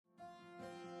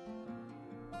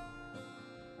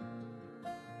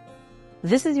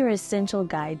This is your essential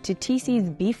guide to TC's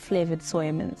beef-flavored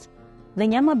soya mince. The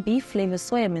Nyama beef-flavored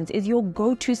soya mince is your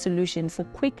go-to solution for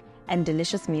quick and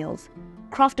delicious meals.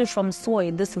 Crafted from soy,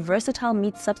 this versatile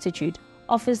meat substitute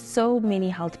offers so many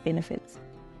health benefits.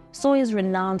 Soy is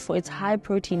renowned for its high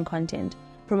protein content,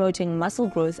 promoting muscle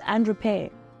growth and repair,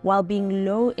 while being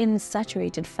low in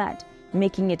saturated fat,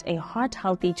 making it a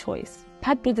heart-healthy choice.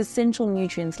 Packed with essential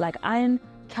nutrients like iron,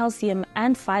 calcium,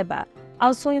 and fiber,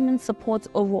 our soya mince supports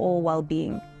overall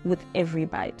well-being with every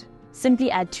bite. Simply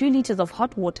add 2 liters of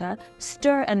hot water,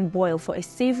 stir and boil for a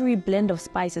savory blend of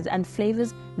spices and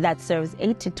flavors that serves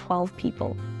 8 to 12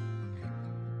 people.